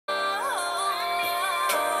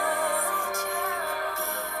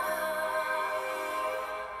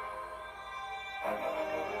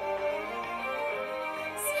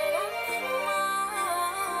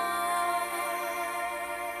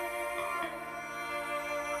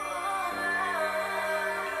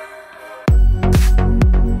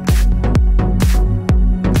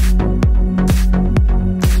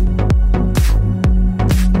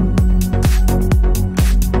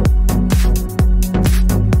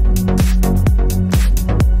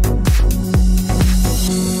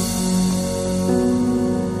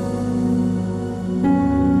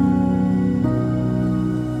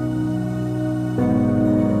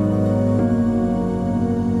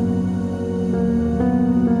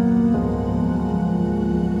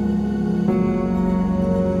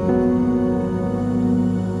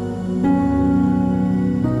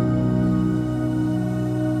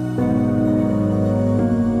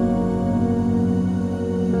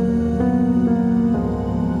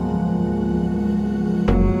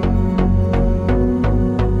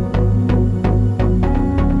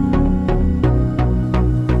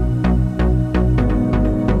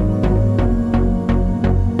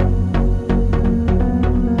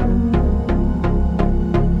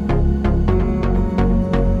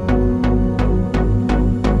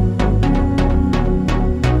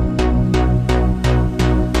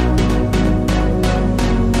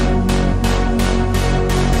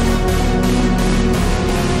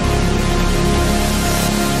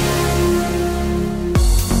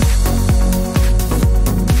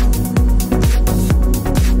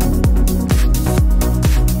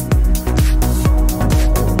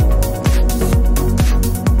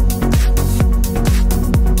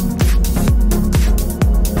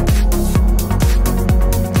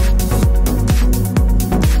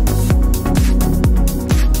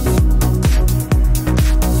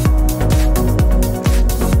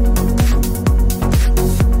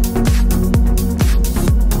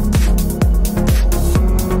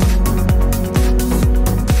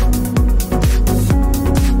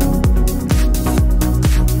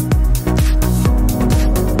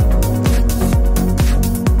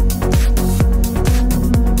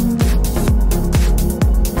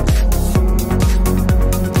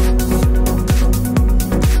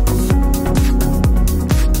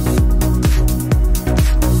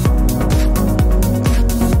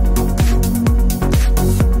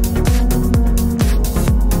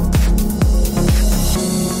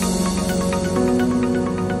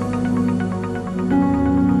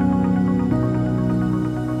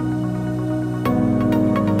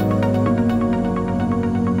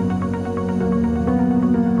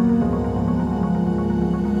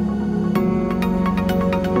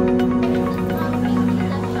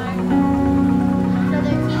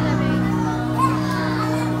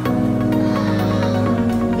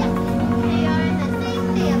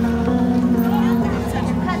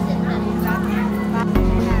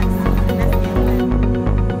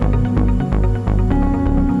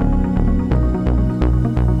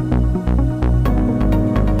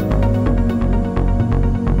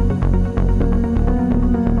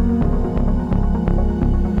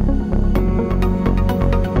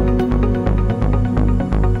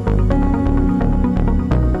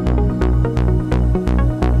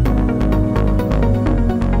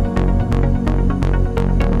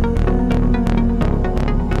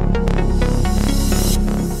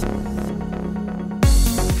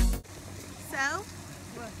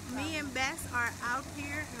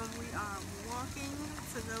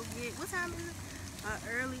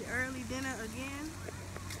early dinner again.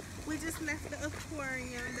 We just left the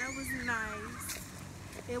aquarium. That was nice.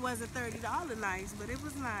 It wasn't $30 nice, but it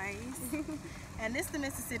was nice. And this the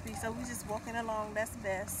Mississippi, so we just walking along. That's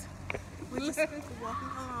best. We just walking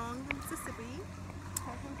along the Mississippi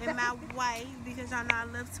in my white, because y'all know I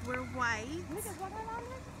love to wear white. We just walking along the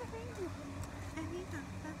Mississippi. And yeah,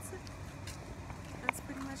 that's it. That's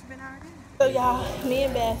pretty much been our day. So y'all, me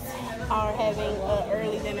and Beth are having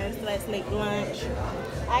early dinner / late lunch.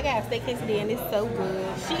 I got a steak quesadilla and it's so good.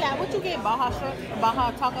 She got, what you get, Baja shrimp,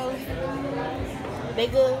 Baja tacos? They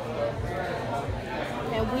good.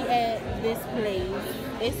 And we at this place.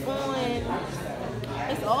 It's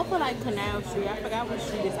off of like Canal Street. I forgot what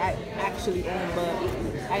street it's actually on, but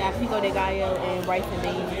I got pico de gallo and rice and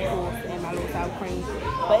beans, of course, and my little sour cream.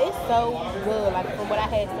 But it's so good. Like from what I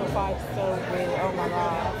had so far, it's so good. Oh my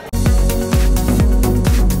god.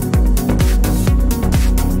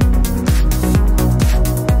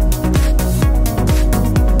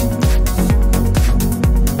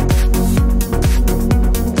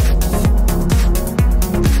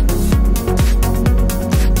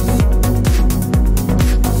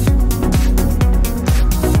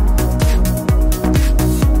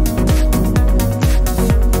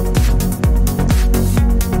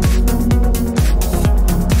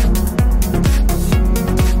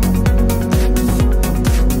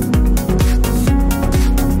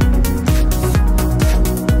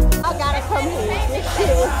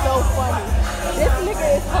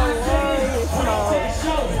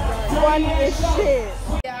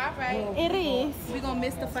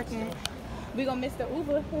 We gonna miss the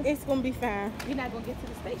Uber. It's gonna be fine. We're not gonna get to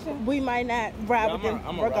the station. We might not ride with them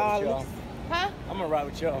regardless. Huh? I'm gonna ride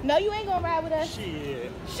with y'all. No, you ain't gonna ride with us.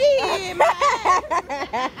 Shit. Shit, man.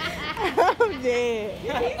 I'm dead. He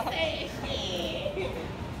said shit.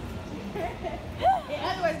 In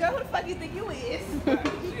other words, girl, who the fuck you think you is?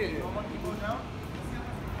 Shit.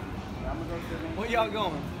 Where y'all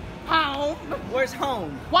going? Home. Where's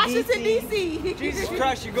home? Washington, D.C. Jesus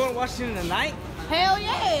Christ, you're going to Washington tonight? Hell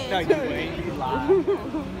yeah. No, you ain't. You lie. You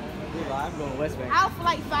lie. I'm going to West Bank. Out for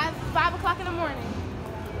like 5 o'clock in the morning.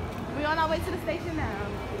 We on our way to the station now.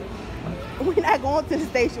 We're not going to the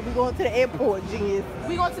station. We're going to the airport, genius.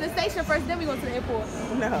 We going to the station first, then we going to the airport.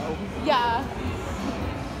 No. Yeah.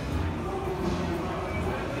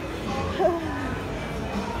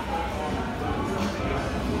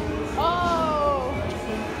 Oh.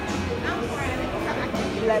 I'm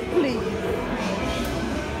crying. Like, please.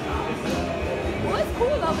 Well, it's cool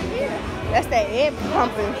over here. That's that air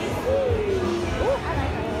pumping. Ooh, I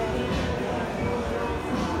like that.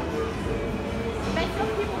 Make some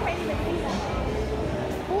people can't even see that.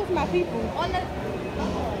 Who's my people? On the...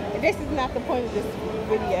 This is not the point of this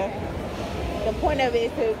video. The point of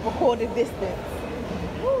it is to record the distance.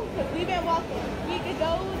 Because we've been walking. We could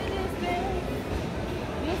go the distance.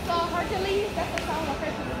 You saw Hercules? That's the song of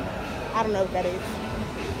Hercules. I don't know what that is.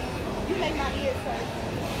 You make my ears hurt.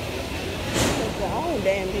 Your own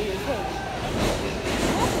damn ears hurt.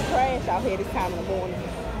 What's the trash out here this time in the morning?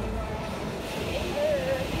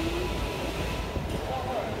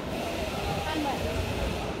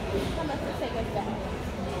 How much to take us back?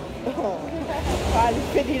 Probably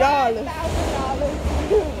 $50.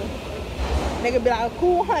 $5,000. Nigga be like a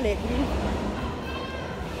cool 100.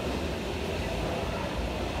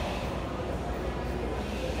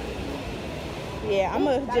 Yeah, I'm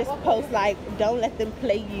gonna just post like, don't let them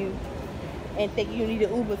play you and think you need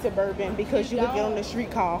an Uber to Bourbon because you could get on the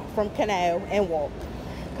streetcar from Canal and walk.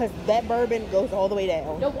 Because that Bourbon goes all the way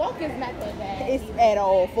down. The walk is not that bad. It's at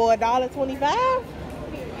all. For $1.25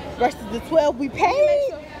 versus the $12 we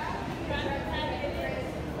paid.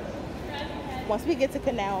 Once we get to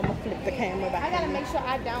Canal, I'm gonna flip the camera back. I gotta make sure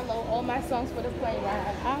I download all my songs for the plane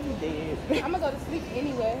ride. I'm dead. I'm gonna go to sleep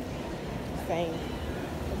anyway. Same.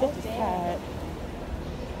 This is tired.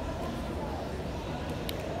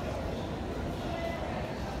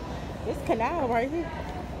 It's Canal right here.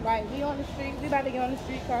 Right, we on the street. We about to get on the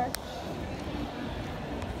streetcar.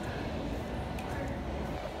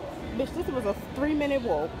 Bitch, this was a 3-minute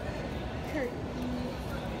walk.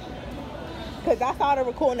 Cause I started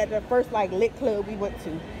recording at the first like lit club we went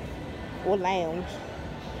to, or lounge,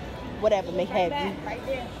 whatever may have you. Right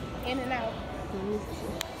there, in and out.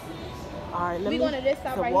 All right, let me. We going to this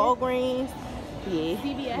stop right Walgreens. Here. Yeah.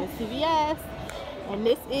 CVS. CVS. And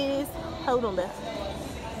this is, hold on,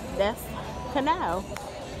 that's Canal.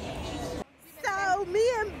 So me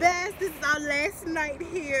and Bess, this is our last night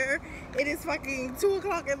here. It is fucking 2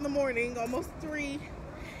 o'clock in the morning, almost 3,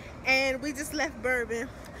 and we just left Bourbon.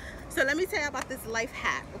 So let me tell you about this life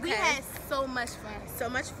hack. Okay? We had so much fun. So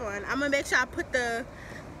much fun. I'm gonna make sure I put the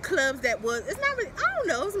clubs that was, it's not really, I don't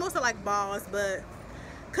know, it's mostly like bars, but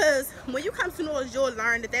because when you come to New Orleans, you'll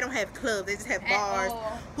learn that they don't have clubs, they just have bars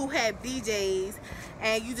who have DJs,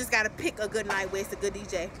 and you just gotta pick a good night where it's a good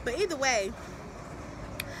DJ. But either way,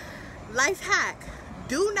 life hack,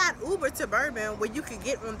 do not Uber to Bourbon where you can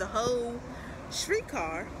get on the whole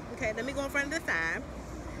streetcar. Okay, let me go in front of the sign.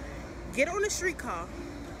 Get on the streetcar,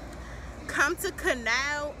 come to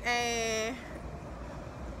Canal and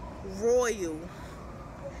Royal.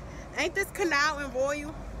 Ain't this Canal and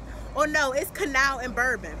Royal? Or no, it's Canal and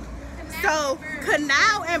Bourbon.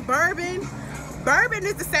 Canal and Bourbon, Bourbon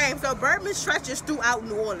is the same. So Bourbon stretches throughout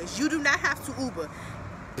New Orleans. You do not have to Uber.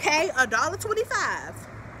 Pay $1.25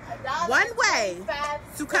 one way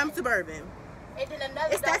to come to Bourbon. And then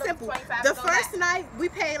another it's that simple. The first night we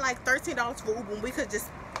paid like $13 for Uber and we could just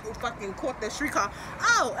fucking caught the streetcar.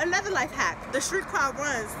 Oh, another life hack. The streetcar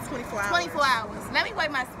runs 24 hours. 24 hours. Let me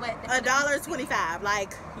wipe my sweat. $1.25.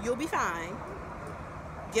 Like, you'll be fine.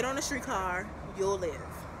 Get on the streetcar, you'll live.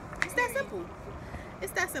 It's that simple.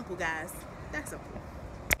 It's that simple, guys. That simple.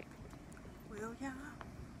 Well, y'all,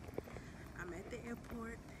 I'm at the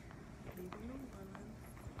airport, leaving New Orleans.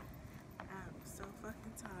 I'm so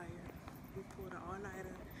fucking tired. We pulled an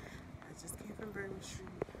all-nighter. I just came from Bourbon Street,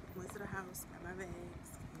 went to the house, got my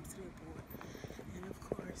bags, came to the airport, and of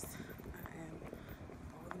course, I am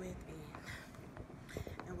all the way at the end.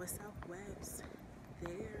 And with Southwest,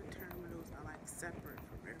 their terminals are like separate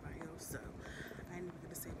from everybody else, so I ain't even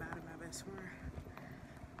gonna say bye to my best friend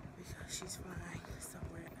because she's flying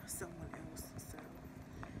someone else. So,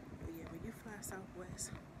 but yeah, when you fly Southwest,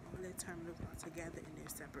 all their terminals are together and they're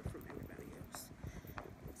separate from everybody else.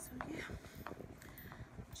 So yeah,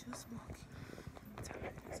 just walking. I'm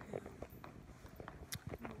tired as hell.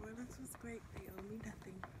 New Orleans was great. They owe me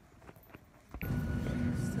nothing.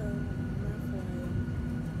 So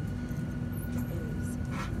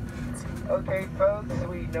Okay, folks,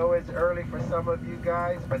 we know it's early for some of you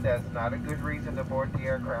guys, but that's not a good reason to board the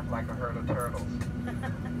aircraft like a herd of turtles.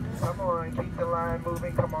 Come on, keep the line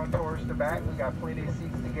moving. Come on towards the back. We got plenty of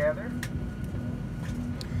seats together.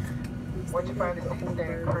 Once you find a seat,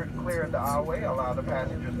 stand clear of the aisleway. Allow the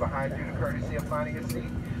passengers behind you the courtesy of finding a seat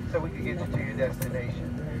so we can get you to your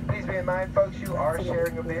destination. Please be in mind, folks, you are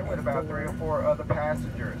sharing a bin with about 3 or 4 other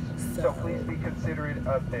passengers, so please be considerate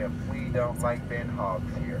of them. We don't like bin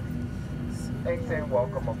hogs here. Thanks and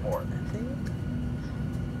welcome aboard. I think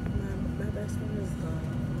my best friend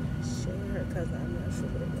is sharing her because I'm not sure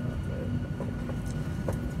what it was.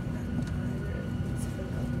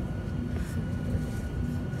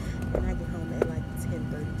 And I get home at like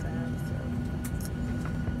 10:35, so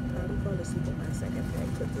probably fall asleep on my second flight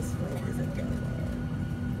because this flight isn't that long.